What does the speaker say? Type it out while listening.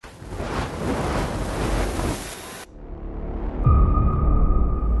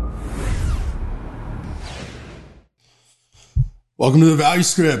Welcome to The Value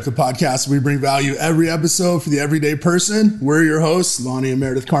Script, the podcast where we bring value every episode for the everyday person. We're your hosts, Lonnie and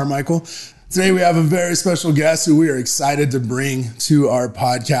Meredith Carmichael. Today we have a very special guest who we are excited to bring to our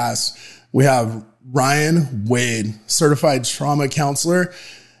podcast. We have Ryan Wade, certified trauma counselor.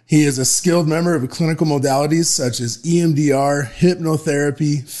 He is a skilled member of clinical modalities such as EMDR,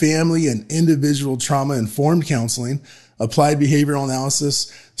 hypnotherapy, family and individual trauma-informed counseling, applied behavioral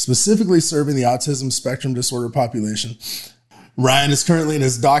analysis, specifically serving the autism spectrum disorder population. Ryan is currently in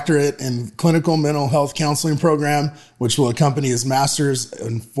his doctorate in clinical mental health counseling program, which will accompany his master's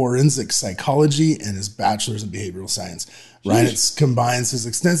in forensic psychology and his bachelor's in behavioral science. Ryan combines his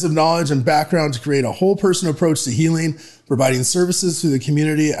extensive knowledge and background to create a whole person approach to healing, providing services to the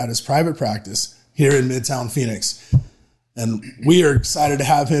community at his private practice here in Midtown Phoenix. And we are excited to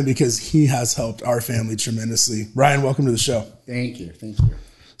have him because he has helped our family tremendously. Ryan, welcome to the show. Thank you. Thank you.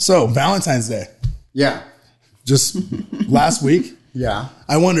 So, Valentine's Day. Yeah. Just last week. Yeah.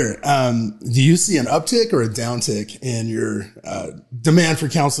 I wonder, do you see an uptick or a downtick in your demand for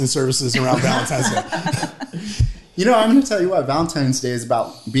counseling services around Valentine's Day? You know, I'm going to tell you what, Valentine's Day is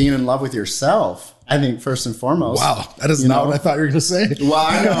about being in love with yourself, I think, first and foremost. Wow. That is not what I thought you were going to say. Well,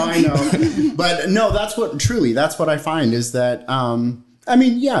 I know. But no, that's what I find is that,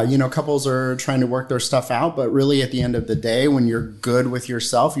 couples are trying to work their stuff out, but really at the end of the day, when you're good with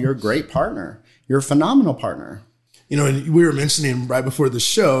yourself, you're a great partner. You're a phenomenal partner. You know, and we were mentioning right before the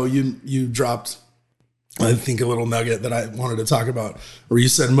show, you dropped, I think, a little nugget that I wanted to talk about, where you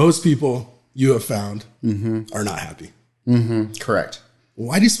said most people you have found are not happy. Mm-hmm. Correct.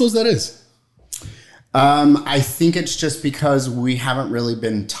 Why do you suppose that is? I think it's just because we haven't really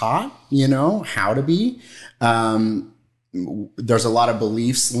been taught, how to be. There's a lot of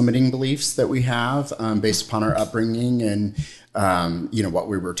beliefs, limiting beliefs that we have based upon our upbringing and, what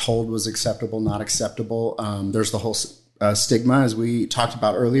we were told was acceptable, not acceptable. There's the whole stigma, as we talked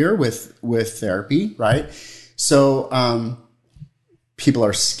about earlier with therapy, right? So people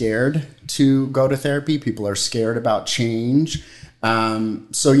are scared to go to therapy. People are scared about change.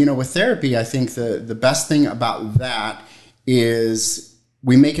 With therapy, I think the best thing about that is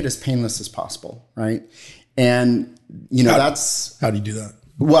we make it as painless as possible, right? And how do you do that?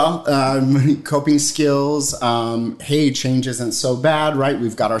 Well, coping skills. Hey, change isn't so bad, right?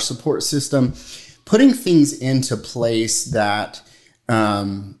 We've got our support system, putting things into place that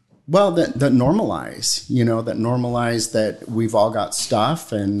normalize that we've all got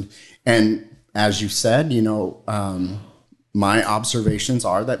stuff, and as you said, my observations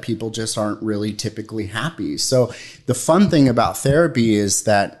are that people just aren't really typically happy. So the fun thing about therapy is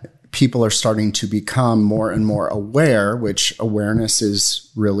that people are starting to become more and more aware, which awareness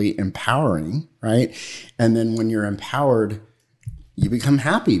is really empowering, right? And then when you're empowered, you become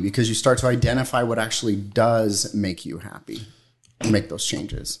happy because you start to identify what actually does make you happy and make those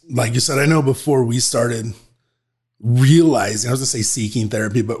changes. Like you said, I know before we started realizing, I was going to say seeking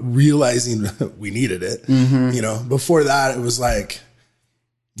therapy, but realizing we needed it, before that, it was like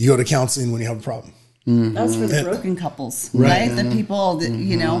you go to counseling when you have a problem. Mm-hmm. That was for the broken couples, right? The people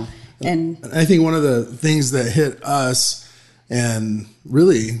that, and I think one of the things that hit us and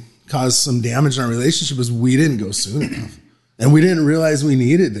really caused some damage in our relationship was we didn't go soon enough. And we didn't realize we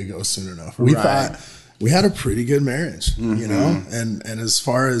needed to go soon enough. We thought we had a pretty good marriage, and as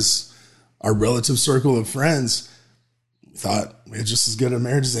far as our relative circle of friends, we thought we had just as good a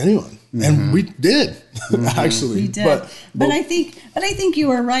marriage as anyone. And we did, actually. We did. But I think you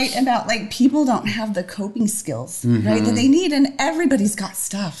were right about people don't have the coping skills, right? That they need, and everybody's got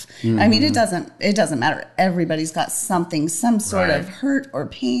stuff. I mean, it doesn't matter. Everybody's got something, some sort of hurt or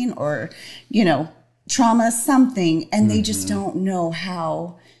pain or, trauma, something, and they just don't know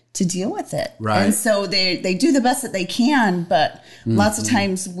how to deal with it. Right. And so they do the best that they can, but lots of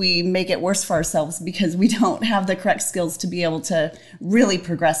times we make it worse for ourselves because we don't have the correct skills to be able to really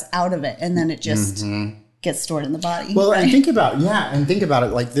progress out of it. And then it just gets stored in the body. Well, right? and think about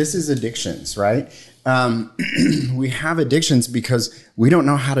it like this is addictions, right? We have addictions because we don't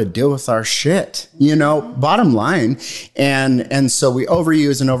know how to deal with our shit, bottom line. And so we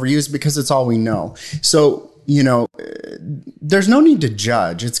overuse because it's all we know. So, there's no need to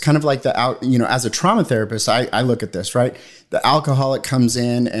judge. It's kind of like as a trauma therapist, I look at this, right? The alcoholic comes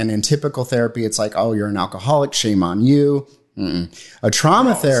in, and in typical therapy, it's like, oh, you're an alcoholic, shame on you. A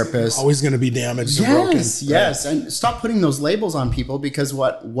trauma therapist always going to be damaged and broken. Yes. And stop putting those labels on people, because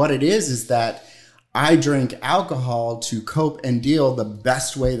what it is that I drank alcohol to cope and deal the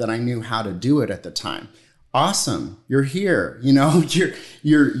best way that I knew how to do it at the time. Awesome. You're here. You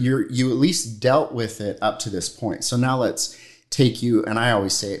at least dealt with it up to this point. So now let's take you, and I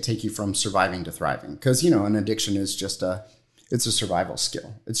always say it, take you from surviving to thriving. Because, an addiction is just It's a survival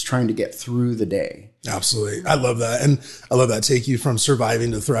skill. It's trying to get through the day. Absolutely. I love that. And I love that take you from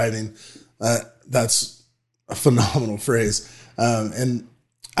surviving to thriving. That's a phenomenal phrase. And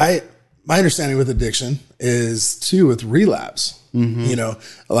my understanding with addiction is too with relapse. You know,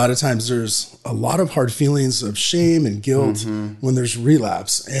 a lot of times there's a lot of hard feelings of shame and guilt when there's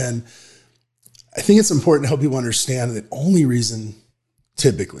relapse. And I think it's important to help people understand that only reason,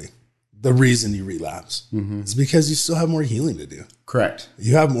 typically, the reason you relapse is because you still have more healing to do. Correct.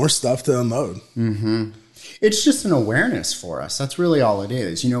 You have more stuff to unload. It's just an awareness for us. That's really all it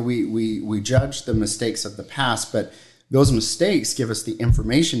is. You know, we judge the mistakes of the past, but those mistakes give us the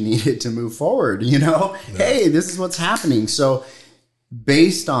information needed to move forward. You know, hey, this is what's happening. So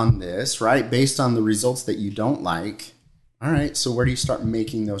based on this, right, based on the results that you don't like, all right, so where do you start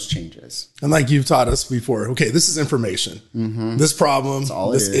making those changes? And like you've taught us before, okay, this is information. This problem,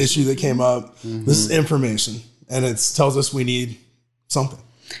 this issue that came up, this is information. And it tells us we need something.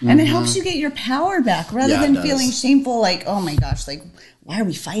 And it helps you get your power back rather than feeling shameful, like, oh my gosh, like, why are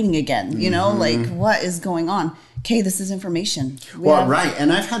we fighting again? You know, like, what is going on? Okay, this is information. Right.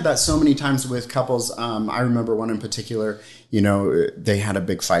 And I've had that so many times with couples. I remember one in particular, you know, they had a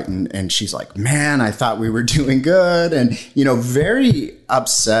big fight and she's like, man, I thought we were doing good. And, you know, very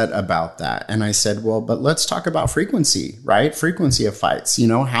upset about that. And I said, well, but let's talk about frequency, right? Frequency of fights. You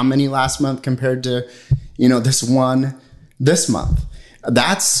know, how many last month compared to, you know, this month?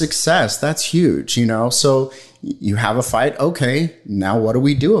 That's success. That's huge, you know? So you have a fight. Okay. Now what do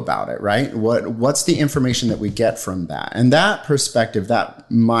we do about it? Right. What's the information that we get from that? And that perspective, that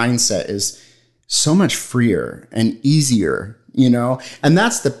mindset is so much freer and easier, you know? And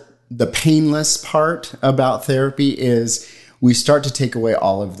that's the painless part about therapy is we start to take away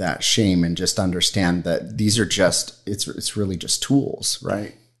all of that shame and just understand that these are just, it's really just tools,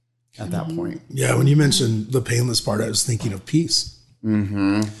 right? At that point. Yeah. When you mentioned the painless part, I was thinking of peace.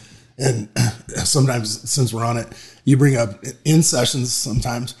 And sometimes, since we're on it, you bring up in sessions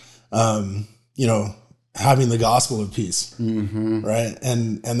sometimes, you know, having the gospel of peace, right?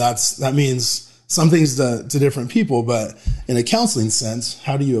 And that means some things to different people, but in a counseling sense,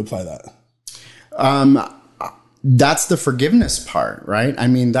 how do you apply that? That's the forgiveness part, right? I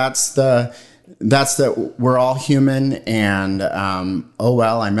mean, that's the we're all human, and oh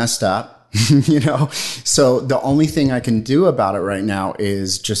well, I messed up. You know, so the only thing I can do about it right now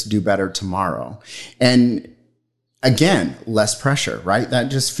is just do better tomorrow. And again, less pressure, right? That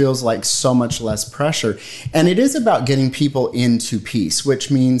just feels like so much less pressure. And it is about getting people into peace,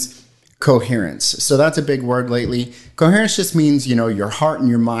 which means coherence. So that's a big word lately. Coherence just means, you know, your heart and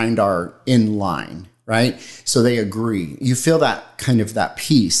your mind are in line, right? So they agree. You feel that kind of that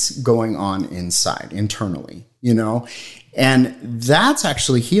peace going on inside, internally, you know, and that's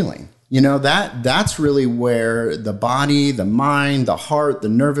actually healing. You know, that's really where the body, the mind, the heart, the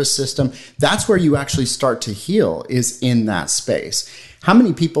nervous system, that's where you actually start to heal, is in that space. How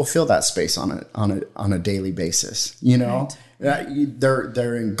many people feel that space on a daily basis? You know,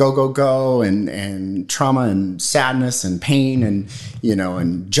 they're in go and trauma and sadness and pain and, you know,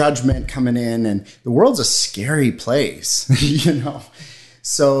 and judgment coming in, and the world's a scary place, you know.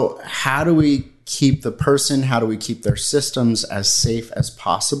 So how do we keep the person, how do we keep their systems as safe as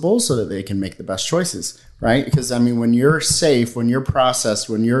possible so that they can make the best choices, right? Because I mean, when you're safe, when you're processed,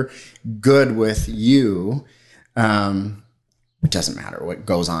 when you're good with you, it doesn't matter what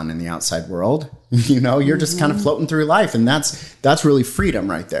goes on in the outside world. You know, you're just kind of floating through life, and that's really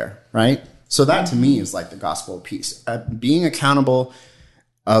freedom right there, right? So that to me is like the gospel of peace, being accountable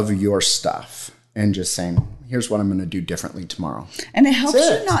of your stuff and just saying, here's what I'm going to do differently tomorrow. And it helps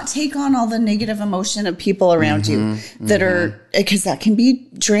you not take on all the negative emotion of people around you that are, because that can be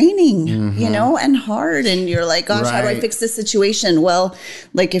draining, you know, and hard. And you're like, gosh, how do I fix this situation? Well,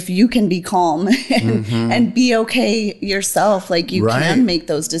 like if you can be calm and be okay yourself, like you can make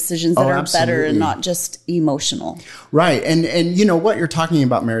those decisions that are better and not just emotional. Right. And you know, what you're talking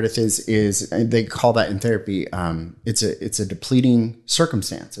about, Meredith, is they call that in therapy, it's a depleting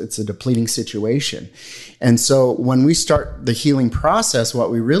circumstance. It's a depleting situation. And so when we start the healing process, what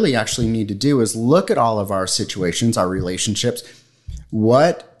we really actually need to do is look at all of our situations, our relationships.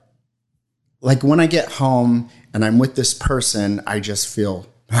 Like when I get home and I'm with this person, I just feel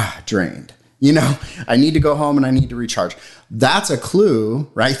drained. You know, I need to go home and I need to recharge. That's a clue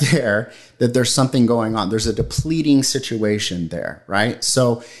right there that there's something going on. There's a depleting situation there, right?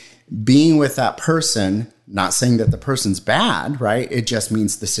 So being with that person, not saying that the person's bad, right? It just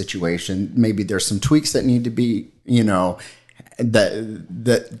means the situation. Maybe there's some tweaks that need to be, you know,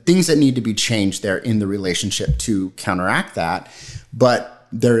 the things that need to be changed there in the relationship to counteract that. But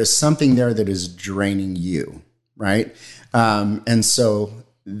there is something there that is draining you, right? And so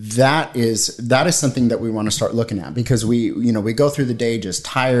that is something that we want to start looking at, because we go through the day just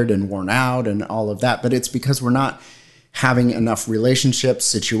tired and worn out and all of that, but it's because we're not having enough relationships,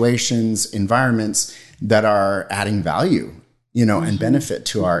 situations, environments that are adding value, and benefit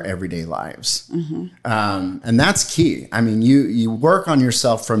to our everyday lives. And that's key. I mean, you work on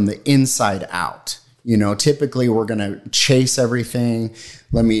yourself from the inside out. Typically we're going to chase everything.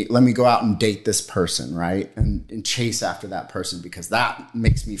 Let me go out and date this person, right? And chase after that person because that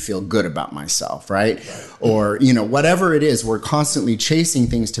makes me feel good about myself, right? Or, whatever it is, we're constantly chasing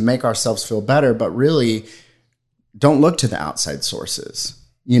things to make ourselves feel better, but really don't look to the outside sources.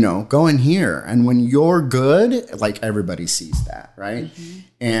 Go in here. And when you're good, like everybody sees that, right?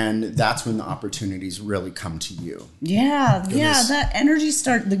 And that's when the opportunities really come to you. Yeah. That energy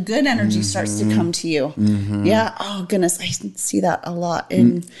the good energy starts to come to you. Yeah. Oh goodness. I see that a lot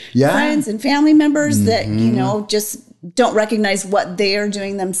in friends and family members that, just don't recognize what they are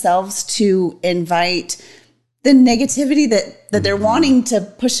doing themselves to invite the negativity that they're wanting to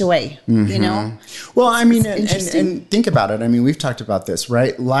push away, Well, I mean, and think about it. I mean, we've talked about this,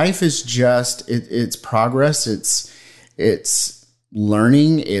 right? Life is just, it's progress. It's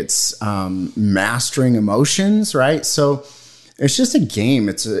learning. It's mastering emotions, right? So it's just a game.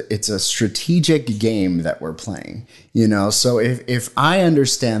 It's a strategic game that we're playing, So if I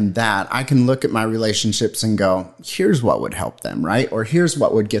understand that, I can look at my relationships and go, here's what would help them, right? Or here's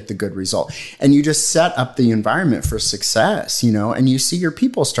what would get the good result. And you just set up the environment for success, and you see your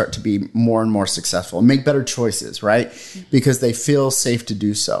people start to be more and more successful and make better choices, right? Because they feel safe to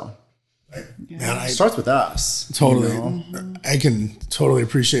do so. Man, it starts with us. Totally. I can totally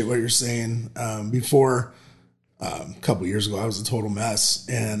appreciate what you're saying. Before a couple of years ago, I was a total mess,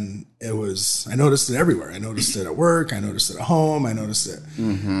 and I noticed it everywhere. I noticed it at work. I noticed it at home. I noticed it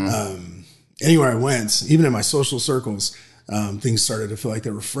anywhere I went, even in my social circles. Things started to feel like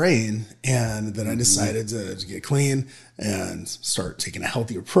they were fraying, and then I decided to get clean and start taking a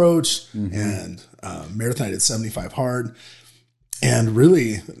healthy approach. And marathon, I did 75 hard, and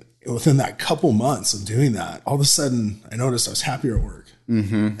really within that couple months of doing that, all of a sudden I noticed I was happier at work.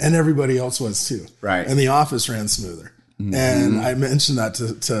 And everybody else was too. Right. And the office ran smoother. And I mentioned that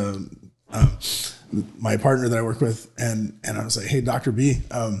to my partner that I work with. And I was like, hey, Dr. B,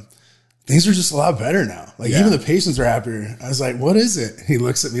 things are just a lot better now. Like even the patients are happier. I was like, what is it? He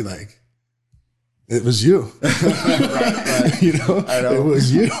looks at me like, it was you. Right. I know. It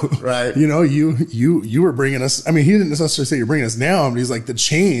was you. Right. You were bringing us, I mean, he didn't necessarily say you're bringing us down, but he's like, the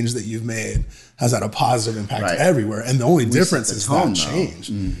change that you've made has had a positive impact everywhere. And the only difference is that change.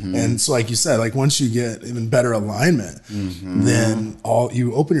 And so like you said, like once you get even better alignment, then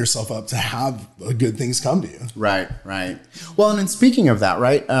you open yourself up to have good things come to you. Right. Well, and then speaking of that,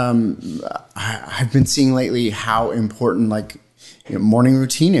 right, I've been seeing lately how important morning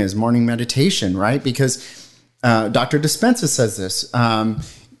routine is, morning meditation, right? Because Dr. Dispenza says this.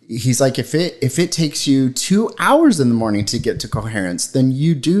 He's like, if it takes you 2 hours in the morning to get to coherence, then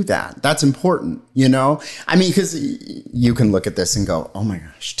you do that. That's important, I mean, because you can look at this and go, oh my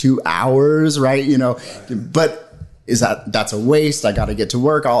gosh, 2 hours, right? But that's a waste. I got to get to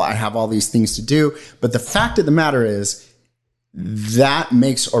work. I have all these things to do. But the fact of the matter is that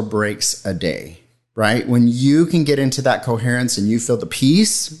makes or breaks a day. Right? When you can get into that coherence and you feel the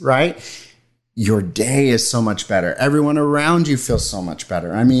peace, right? Your day is so much better. Everyone around you feels so much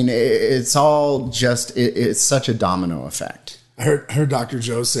better. I mean, it's all just, it's such a domino effect. I heard Dr.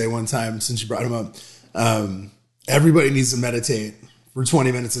 Joe say one time, since you brought him up, everybody needs to meditate for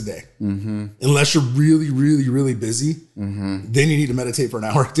 20 minutes a day. Unless you're really, really, really busy, then you need to meditate for an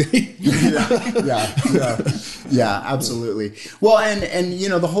hour a day. Yeah, absolutely. Well, and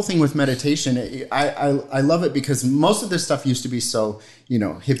the whole thing with meditation, I love it because most of this stuff used to be so,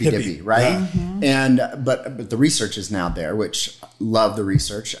 hippy-dippy, right? And but the research is now there, which love the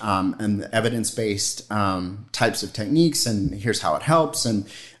research, and the evidence-based types of techniques, and here's how it helps, and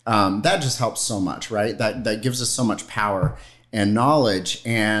that just helps so much, right? That gives us so much power and knowledge.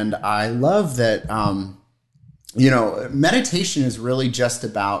 And I love that, meditation is really just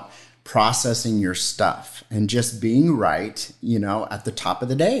about processing your stuff and just being right, at the top of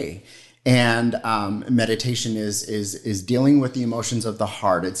the day. And meditation is dealing with the emotions of the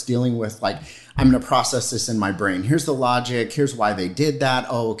heart. It's dealing with I'm going to process this in my brain. Here's the logic. Here's why they did that.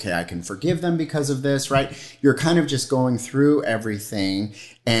 Oh, okay, I can forgive them because of this, right? You're kind of just going through everything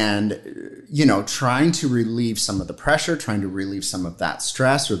and, trying to relieve some of the pressure, trying to relieve some of that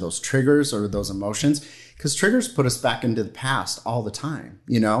stress or those triggers or those emotions. Because triggers put us back into the past all the time.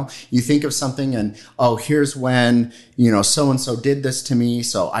 You think of something and, oh, here's when, so-and-so did this to me.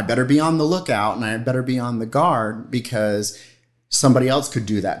 So I better be on the lookout and I better be on the guard because somebody else could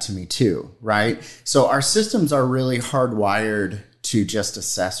do that to me too, right? So our systems are really hardwired to just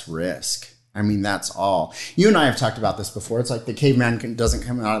assess risk. I mean, that's all. You and I have talked about this before. It's like the caveman doesn't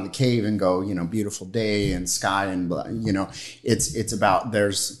come out of the cave and go, beautiful day and sky and, it's about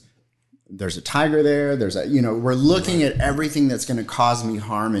there's a tiger there. We're looking at everything that's going to cause me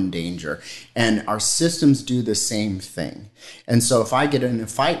harm and danger. And our systems do the same thing. And so if I get in a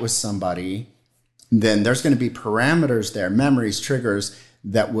fight with somebody, then there's going to be parameters there, memories, triggers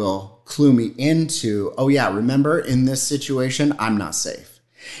that will clue me into, oh yeah, remember in this situation, I'm not safe.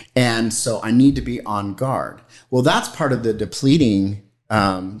 And so I need to be on guard. Well, that's part of the depleting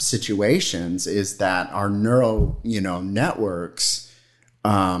situations is that our neural, networks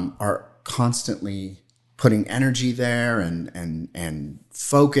are constantly putting energy there and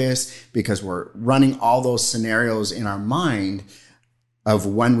focus because we're running all those scenarios in our mind of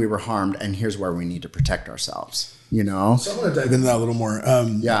when we were harmed and here's where we need to protect ourselves, So I want to dive into that a little more.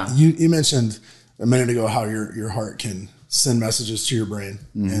 You mentioned a minute ago how your heart can send messages to your brain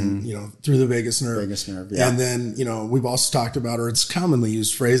and, through the vagus nerve. Yeah. And then, we've also talked about, or it's commonly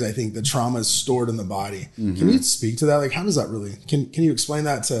used phrase, I think, the trauma is stored in the body. Mm-hmm. Can you speak to that? Like, how does that really, can you explain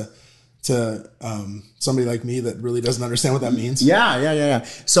that to somebody like me that really doesn't understand what that means? Yeah.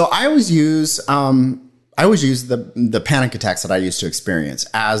 So I always use the panic attacks that I used to experience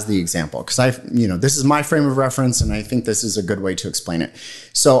as the example because this is my frame of reference and I think this is a good way to explain it.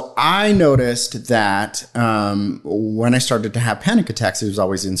 So I noticed that when I started to have panic attacks, it was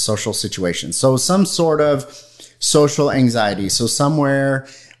always in social situations. So some sort of social anxiety. So somewhere,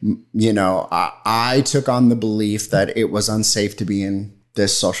 I took on the belief that it was unsafe to be in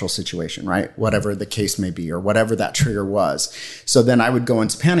this social situation, right? Whatever the case may be, or whatever that trigger was. So then I would go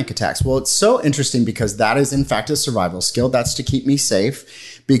into panic attacks. Well, it's so interesting because that is in fact a survival skill. That's to keep me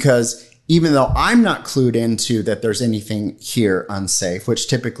safe because even though I'm not clued into that there's anything here unsafe, which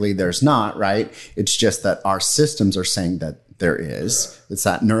typically there's not, right? It's just that our systems are saying that there is. It's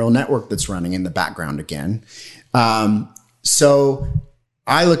that neural network that's running in the background again. So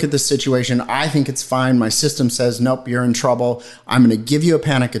I look at this situation. I think it's fine. My system says, nope, you're in trouble. I'm going to give you a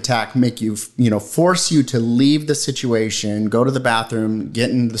panic attack, make you, force you to leave the situation, go to the bathroom, get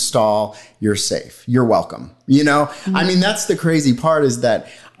in the stall. You're safe. You're welcome. Mm-hmm. I mean, that's the crazy part is that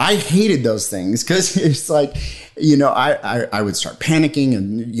I hated those things because it's like, I would start panicking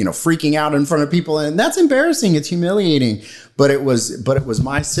and, freaking out in front of people. And that's embarrassing. It's humiliating. But it was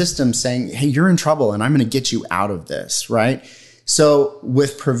my system saying, hey, you're in trouble and I'm going to get you out of this. Right. So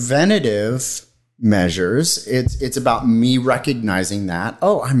with preventative measures, it's about me recognizing that,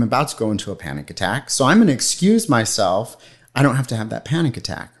 oh, I'm about to go into a panic attack. So I'm going to excuse myself. I don't have to have that panic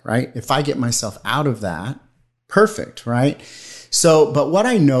attack, right? If I get myself out of that, perfect, right? So, but what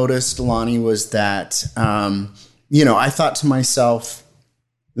I noticed, Lonnie, was that, I thought to myself,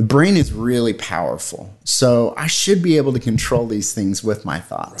 the brain is really powerful. So I should be able to control these things with my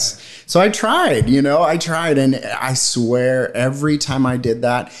thoughts. Right. So I tried, and I swear every time I did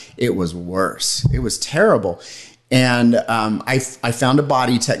that, it was worse. It was terrible. And I found a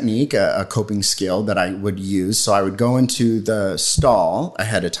body technique, a coping skill that I would use. So I would go into the stall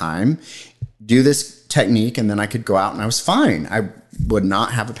ahead of time, do this technique, and then I could go out and I was fine. I would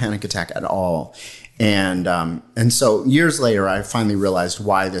not have a panic attack at all. And so years later, I finally realized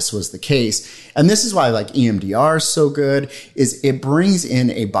why this was the case. And this is why like EMDR is so good, is it brings in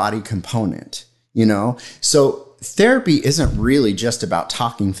a body component, So therapy isn't really just about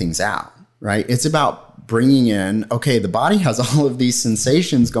talking things out, right? It's about bringing in, okay, the body has all of these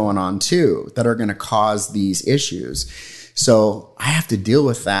sensations going on too that are going to cause these issues. So I have to deal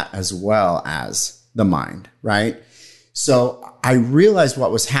with that as well as the mind, right? So I realized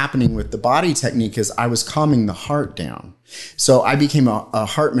what was happening with the body technique is I was calming the heart down. So I became a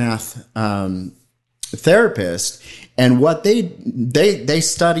heart math therapist. And what they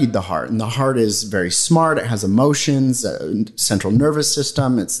studied the heart, and the heart is very smart. It has emotions, central nervous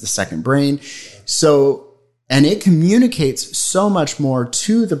system. It's the second brain. So, and it communicates so much more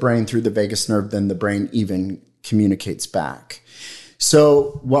to the brain through the vagus nerve than the brain even communicates back.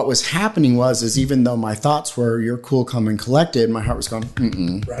 So what was happening is even though my thoughts were, you're cool, calm, and collected, my heart was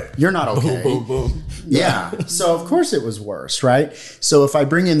going, right. You're not okay. Boom, boom, boom. Yeah. So of course it was worse, right? So if I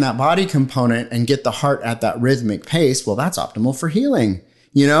bring in that body component and get the heart at that rhythmic pace, well, that's optimal for healing.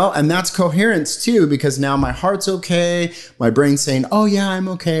 You know, and that's coherence too, because now my heart's okay. My brain's saying, oh yeah, I'm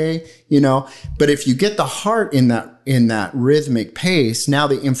okay. You know, but if you get the heart in that rhythmic pace, now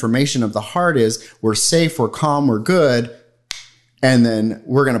the information of the heart is we're safe, we're calm, we're good. And then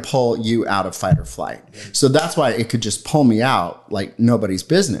we're going to pull you out of fight or flight. So that's why it could just pull me out like nobody's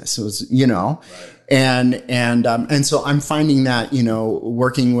business. It was, you know, and so I'm finding that, you know,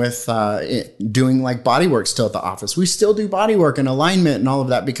 working with, doing like body work still at the office. We still do body work and alignment and all of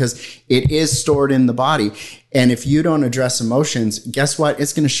that because it is stored in the body. And if you don't address emotions, guess what?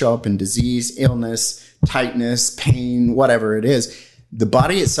 It's going to show up in disease, illness, tightness, pain, whatever it is. The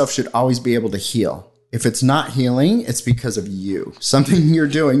body itself should always be able to heal. If it's not healing, it's because of you, something you're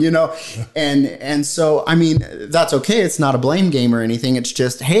doing, you know? And so, I mean, that's okay. It's not a blame game or anything. It's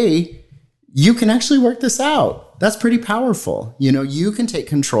just, hey, you can actually work this out. That's pretty powerful. You know, you can take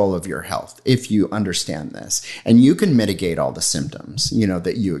control of your health if you understand this, and you can mitigate all the symptoms, you know,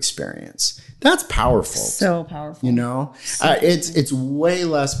 that you experience. That's powerful. So powerful. You know, it's way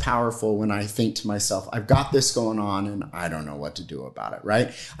less powerful when I think to myself, I've got this going on and I don't know what to do about it,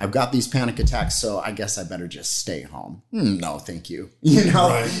 right? I've got these panic attacks, so I guess I better just stay home. No, thank you. You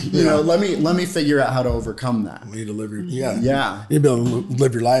know, you know, let me figure out how to overcome that. You need to live your, yeah. You need to be able to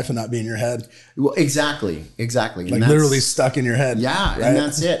live your life and not be in your head. Well, exactly. Like literally stuck in your head. Yeah, right? And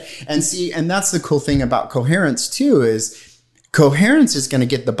that's it. And see, and that's the cool thing about coherence too is coherence is going to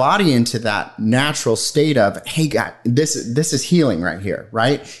get the body into that natural state of, hey, God, this is healing right here,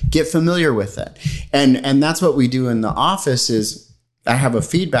 right? Get familiar with it. And that's what we do in the office is I have a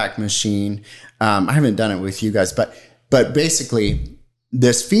feedback machine. I haven't done it with you guys, but basically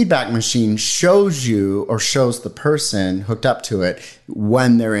this feedback machine shows you or shows the person hooked up to it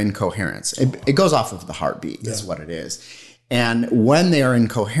when they're in coherence. It goes off of the heartbeat is what it is. And when they are in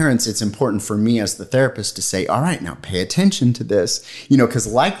coherence, it's important for me as the therapist to say, all right, now pay attention to this, you know, because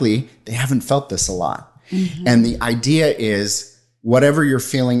likely they haven't felt this a lot. Mm-hmm. And the idea is whatever you're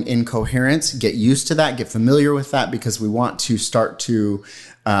feeling in coherence, get used to that, get familiar with that, because we want to start to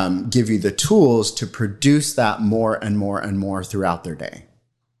give you the tools to produce that more and more and more throughout their day,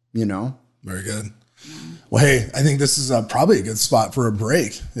 you know? Very good. Well, hey, I think this is probably a good spot for a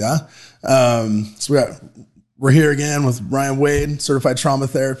break. Yeah. So we're here again with Ryan Wade, certified trauma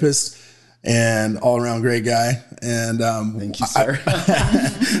therapist and all around great guy. And thank you, sir.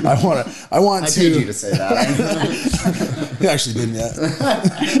 I paid you to say that. He actually didn't yet.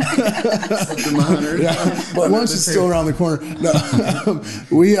 But lunch is still around the corner. No,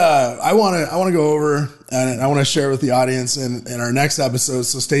 I want to go over and I want to share with the audience in our next episode.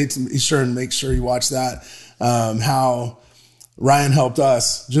 So be sure and make sure you watch that. How Ryan helped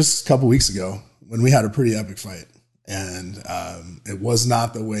us just a couple weeks ago when we had a pretty epic fight. And it was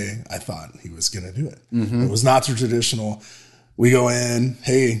not the way I thought he was going to do it. Mm-hmm. It was not the traditional. We go in,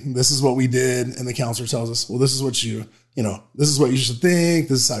 hey, this is what we did. And the counselor tells us, well, this is what this is what you should think.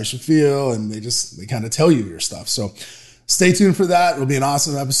 This is how you should feel. And they kind of tell you your stuff. So stay tuned for that. It'll be an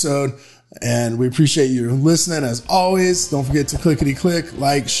awesome episode. And we appreciate you listening. As always, don't forget to clickety-click,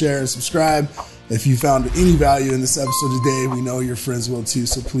 like, share, and subscribe. If you found any value in this episode today, we know your friends will too.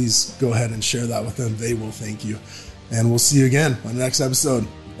 So please go ahead and share that with them. They will thank you. And we'll see you again on the next episode.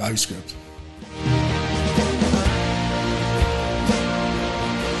 Value Script.